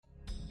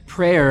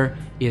Prayer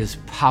is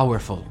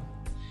powerful.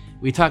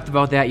 We talked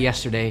about that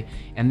yesterday,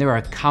 and there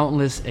are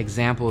countless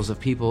examples of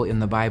people in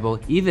the Bible,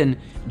 even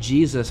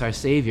Jesus, our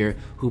Savior,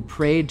 who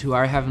prayed to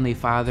our Heavenly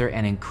Father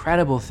and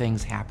incredible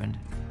things happened.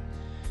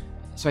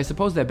 So I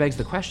suppose that begs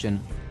the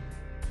question,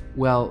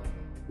 well,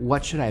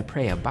 what should I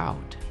pray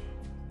about?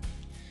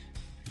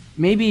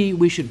 Maybe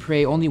we should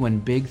pray only when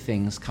big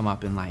things come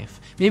up in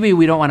life. Maybe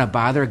we don't want to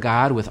bother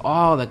God with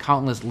all the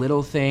countless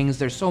little things.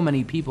 There's so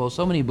many people,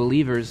 so many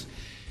believers.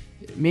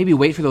 Maybe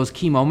wait for those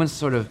key moments to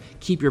sort of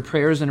keep your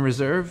prayers in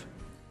reserve.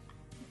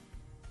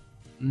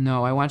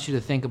 No, I want you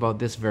to think about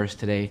this verse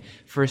today.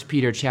 1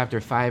 Peter chapter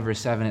 5, verse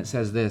 7, it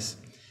says this,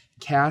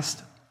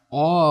 "Cast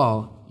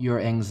all your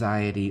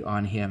anxiety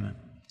on him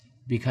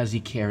because he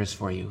cares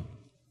for you."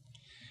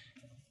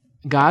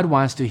 God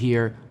wants to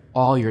hear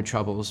all your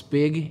troubles,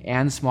 big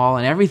and small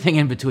and everything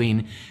in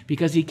between,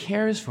 because he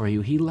cares for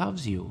you. He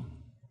loves you.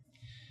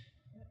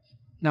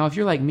 Now, if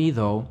you're like me,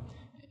 though,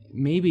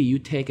 maybe you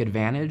take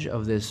advantage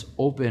of this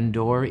open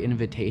door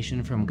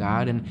invitation from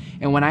God. And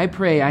when I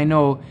pray, I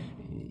know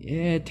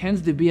it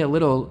tends to be a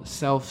little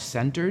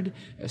self-centered,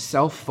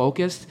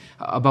 self-focused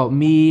about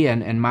me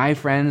and my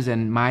friends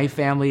and my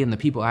family and the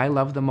people I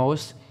love the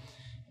most.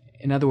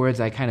 In other words,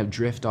 I kind of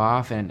drift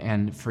off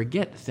and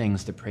forget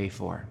things to pray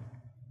for.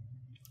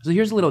 So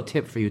here's a little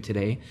tip for you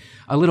today,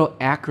 a little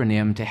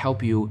acronym to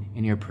help you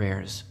in your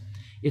prayers.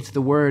 It's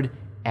the word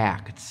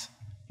ACTS,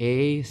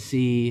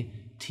 A-C-T-S.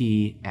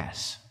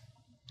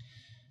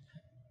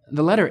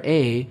 The letter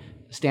A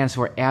stands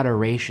for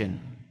adoration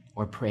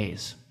or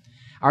praise.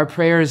 Our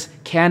prayers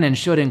can and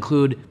should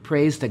include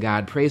praise to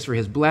God, praise for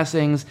his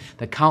blessings,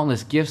 the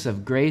countless gifts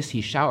of grace he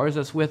showers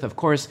us with, of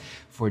course,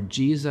 for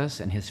Jesus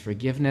and his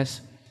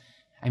forgiveness.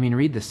 I mean,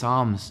 read the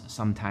Psalms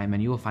sometime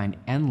and you will find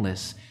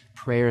endless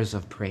prayers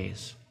of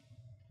praise.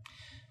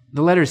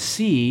 The letter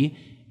C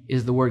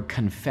is the word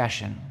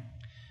confession.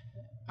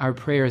 Our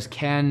prayers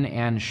can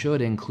and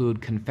should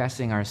include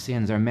confessing our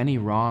sins, our many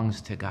wrongs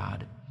to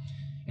God.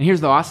 And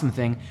here's the awesome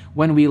thing.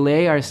 When we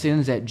lay our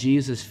sins at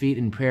Jesus' feet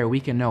in prayer, we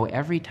can know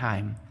every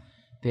time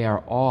they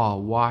are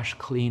all washed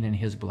clean in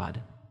his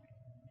blood.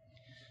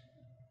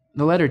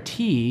 The letter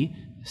T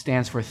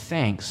stands for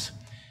thanks.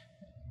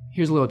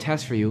 Here's a little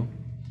test for you.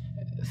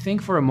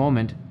 Think for a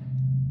moment,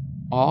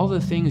 all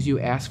the things you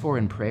ask for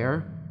in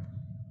prayer,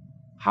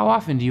 how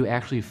often do you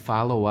actually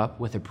follow up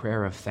with a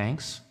prayer of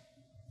thanks?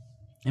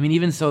 I mean,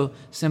 even so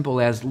simple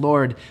as,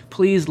 Lord,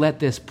 please let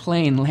this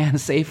plane land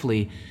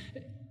safely.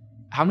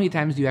 How many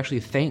times do you actually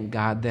thank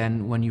God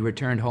then when you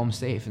returned home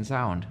safe and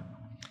sound?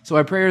 So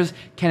our prayers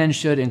can and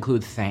should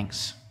include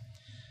thanks.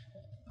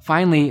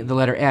 Finally, the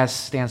letter S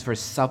stands for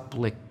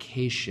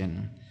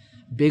supplication.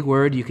 Big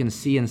word, you can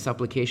see in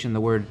supplication the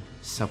word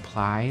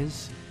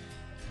supplies.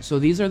 So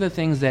these are the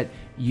things that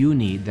you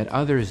need, that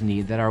others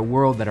need, that our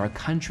world, that our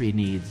country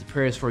needs.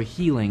 Prayers for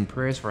healing,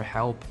 prayers for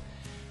help.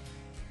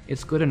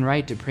 It's good and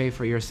right to pray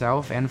for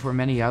yourself and for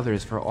many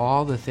others, for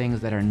all the things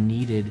that are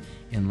needed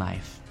in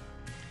life.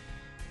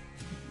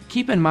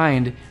 Keep in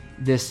mind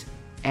this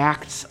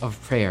acts of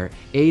prayer,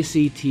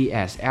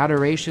 ACTS,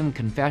 adoration,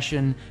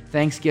 confession,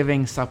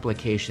 thanksgiving,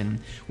 supplication.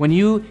 When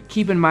you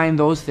keep in mind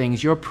those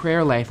things, your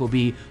prayer life will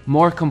be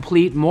more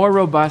complete, more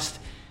robust,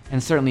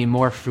 and certainly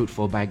more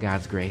fruitful by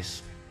God's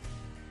grace.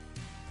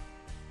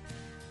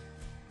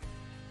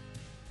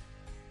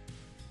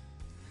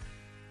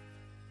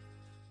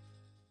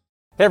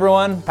 Hey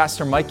everyone,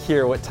 Pastor Mike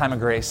here with Time of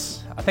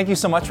Grace. Thank you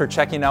so much for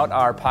checking out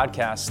our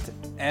podcast,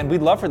 and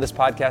we'd love for this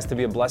podcast to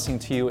be a blessing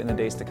to you in the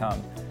days to come.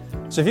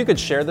 So if you could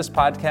share this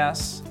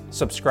podcast,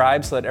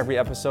 subscribe so that every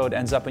episode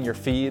ends up in your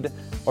feed,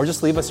 or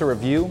just leave us a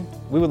review,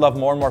 we would love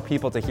more and more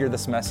people to hear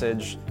this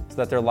message so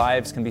that their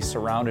lives can be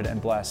surrounded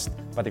and blessed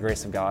by the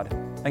grace of God.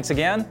 Thanks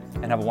again,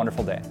 and have a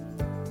wonderful day.